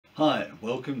Hi and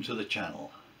welcome to the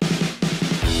channel.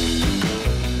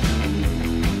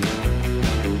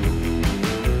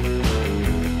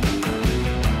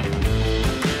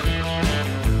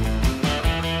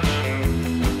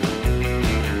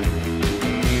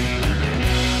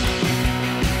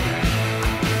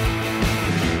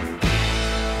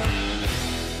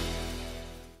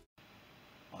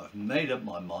 I've made up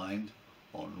my mind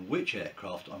on which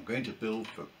aircraft I'm going to build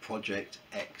for Project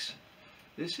X.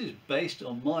 This is based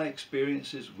on my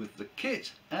experiences with the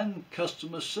kit and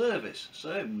customer service,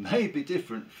 so it may be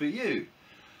different for you.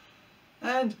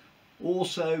 And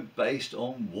also based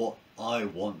on what I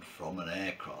want from an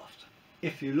aircraft.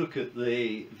 If you look at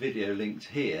the video linked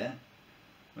here,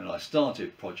 when I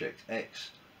started Project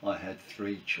X, I had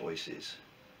three choices: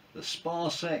 the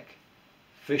Sparsec,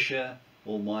 Fisher,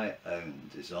 or my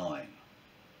own design.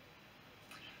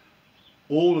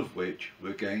 All of which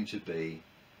were going to be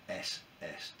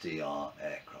SSDR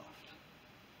aircraft.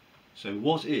 So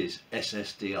what is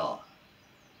SSDR?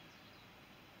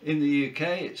 In the UK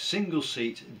it's single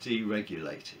seat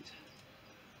deregulated.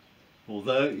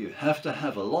 Although you have to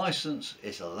have a license,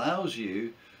 it allows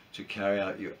you to carry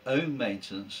out your own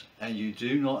maintenance, and you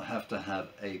do not have to have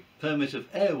a permit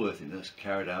of airworthiness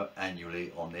carried out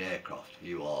annually on the aircraft.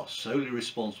 You are solely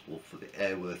responsible for the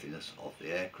airworthiness of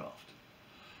the aircraft.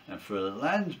 And for a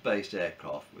land-based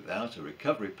aircraft without a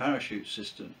recovery parachute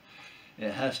system,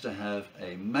 it has to have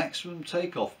a maximum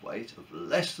takeoff weight of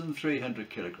less than 300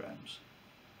 kilograms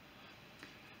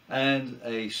and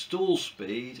a stall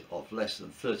speed of less than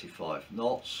 35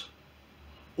 knots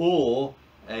or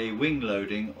a wing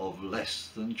loading of less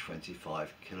than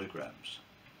 25 kilograms.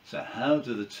 So how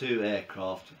do the two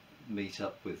aircraft meet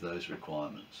up with those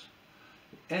requirements?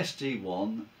 The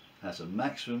SD1 has a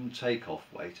maximum takeoff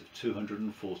weight of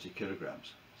 240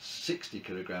 kilograms, 60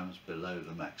 kilograms below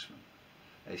the maximum,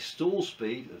 a stall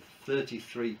speed of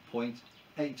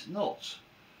 33.8 knots,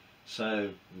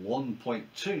 so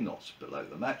 1.2 knots below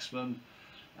the maximum,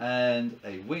 and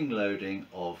a wing loading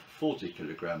of 40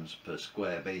 kilograms per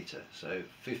square metre, so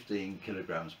 15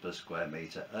 kilograms per square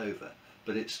metre over.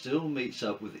 But it still meets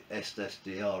up with the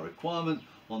SSDR requirement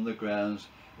on the grounds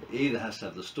it either has to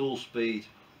have the stall speed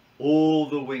or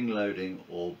the wing loading,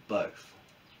 or both.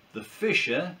 The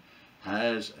Fisher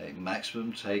has a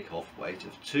maximum takeoff weight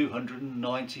of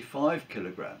 295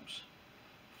 kilograms,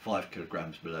 5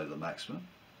 kilograms below the maximum,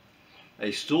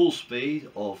 a stall speed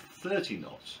of 30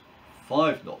 knots,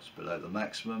 5 knots below the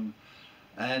maximum,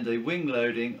 and a wing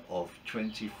loading of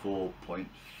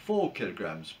 24.4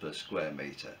 kilograms per square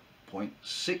metre,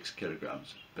 0.6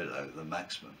 kilograms below the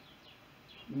maximum.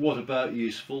 What about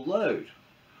useful load?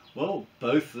 Well,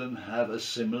 both of them have a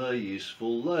similar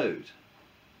useful load,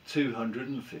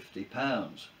 250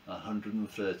 pounds,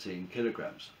 113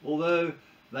 kilograms, although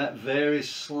that varies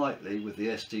slightly with the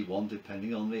SD1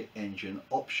 depending on the engine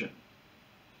option.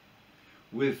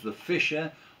 With the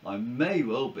Fisher, I may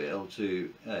well be able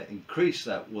to increase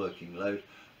that working load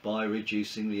by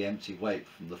reducing the empty weight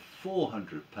from the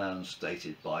 400 pounds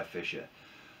stated by Fisher.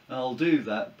 And I'll do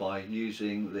that by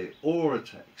using the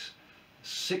Oratex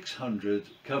 600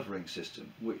 covering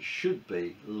system, which should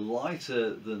be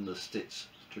lighter than the Stitz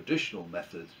traditional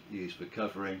method used for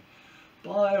covering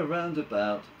by around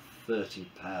about 30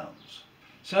 pounds.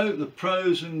 So the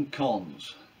pros and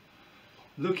cons.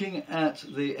 Looking at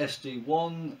the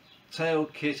SD1 tail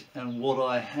kit and what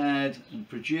I had and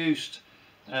produced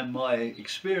and my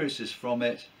experiences from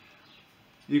it,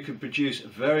 you could produce a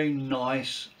very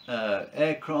nice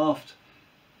aircraft.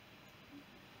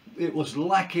 It was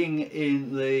lacking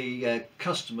in the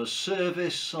customer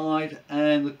service side,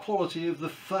 and the quality of the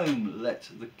foam let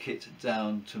the kit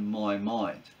down to my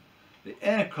mind. The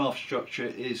aircraft structure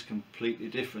is completely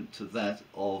different to that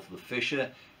of the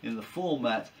Fisher in the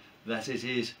format that it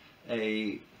is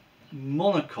a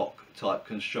monocoque type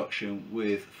construction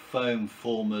with foam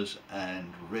formers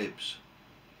and ribs.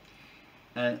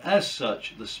 And as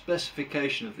such, the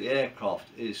specification of the aircraft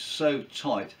is so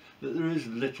tight that there is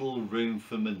little room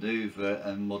for manoeuvre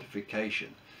and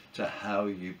modification to how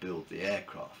you build the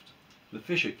aircraft. The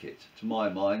Fisher kit, to my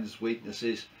mind's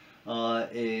weaknesses, are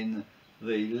in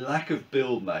the lack of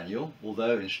build manual,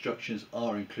 although instructions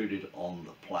are included on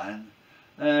the plan,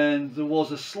 and there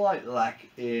was a slight lack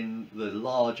in the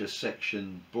larger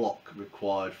section block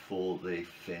required for the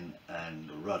fin and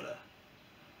rudder.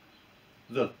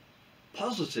 The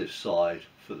positive side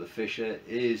for the Fisher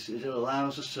is it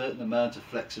allows a certain amount of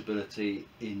flexibility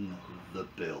in the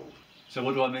build. So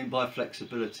what do I mean by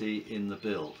flexibility in the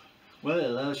build? Well, it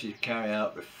allows you to carry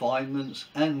out refinements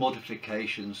and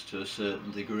modifications to a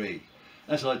certain degree,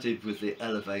 as I did with the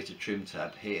elevator trim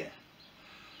tab here.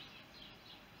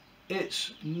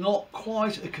 It's not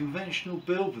quite a conventional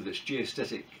build with its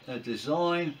geostatic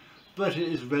design, but it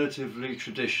is relatively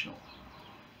traditional,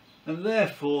 and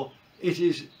therefore it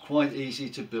is quite easy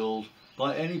to build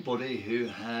by anybody who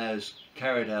has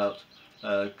carried out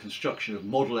construction of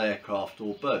model aircraft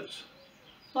or boats.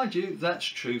 Mind you, that's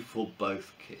true for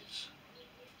both kits.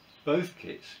 Both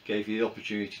kits gave you the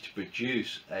opportunity to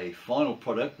produce a final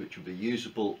product which will be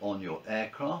usable on your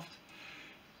aircraft,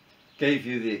 gave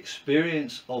you the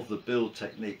experience of the build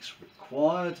techniques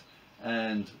required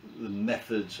and the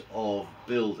methods of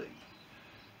building.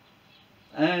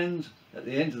 And at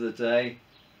the end of the day,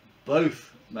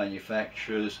 both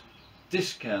manufacturers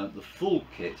discount the full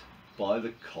kit by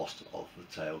the cost of the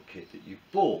tail kit that you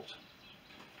bought.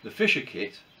 The Fisher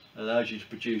kit allows you to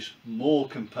produce more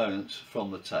components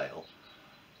from the tail,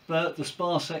 but the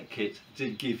Sparsec kit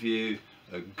did give you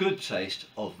a good taste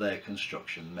of their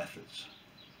construction methods.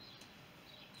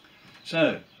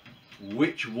 So,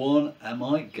 which one am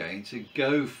I going to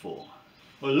go for?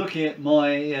 Well, looking at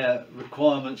my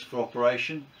requirements for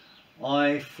operation,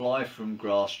 I fly from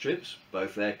grass strips,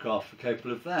 both aircraft are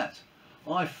capable of that.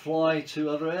 I fly to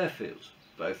other airfields,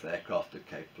 both aircraft are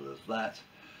capable of that.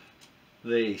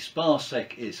 The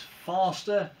Sparsec is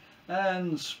faster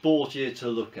and sportier to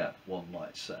look at, one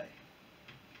might say.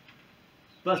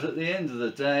 But at the end of the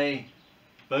day,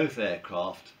 both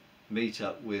aircraft meet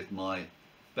up with my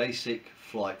basic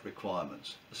flight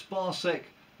requirements. The Sparsec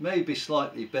may be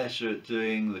slightly better at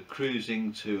doing the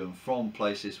cruising to and from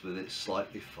places with its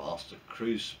slightly faster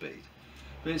cruise speed,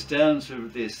 but it's down to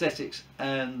the aesthetics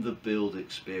and the build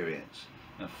experience.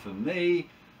 And for me,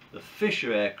 the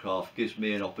Fisher aircraft gives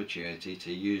me an opportunity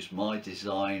to use my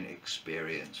design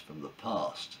experience from the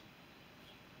past.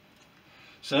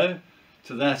 So,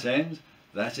 to that end,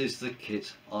 that is the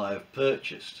kit I have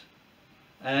purchased,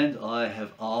 and I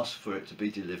have asked for it to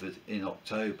be delivered in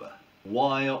October.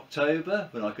 Why October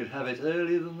when I could have it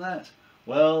earlier than that?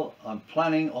 Well, I'm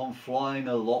planning on flying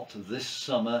a lot this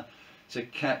summer to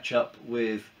catch up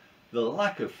with the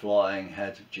lack of flying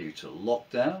had due to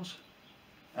lockdowns,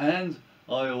 and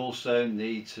I also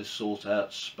need to sort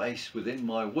out space within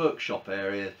my workshop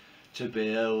area to be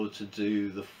able to do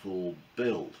the full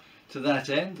build. To that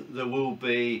end, there will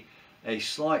be a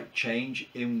slight change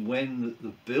in when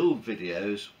the build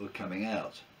videos were coming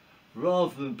out.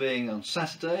 Rather than being on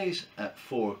Saturdays at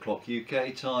 4 o'clock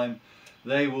UK time,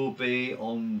 they will be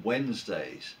on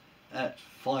Wednesdays at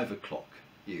 5 o'clock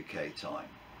UK time.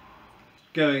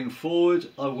 Going forward,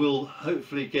 I will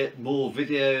hopefully get more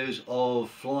videos of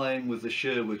flying with the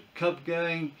Sherwood Cub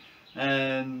going,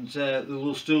 and there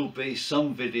will still be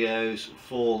some videos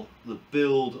for the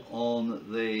build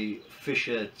on the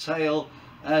Fisher tail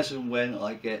as and when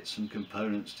I get some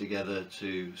components together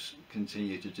to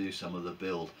continue to do some of the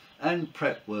build and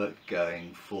prep work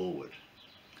going forward.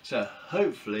 So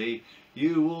hopefully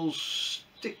you will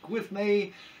stick with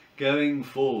me going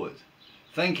forward.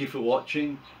 Thank you for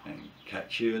watching, and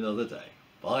catch you another day.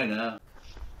 Bye now.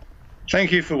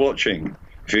 Thank you for watching.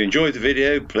 If you enjoyed the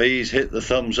video, please hit the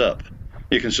thumbs up.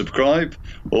 You can subscribe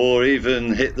or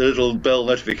even hit the little bell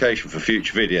notification for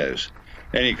future videos.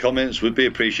 Any comments would be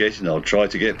appreciated, and I'll try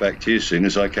to get back to you as soon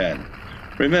as I can.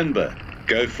 Remember,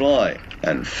 go fly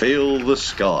and feel the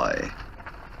sky.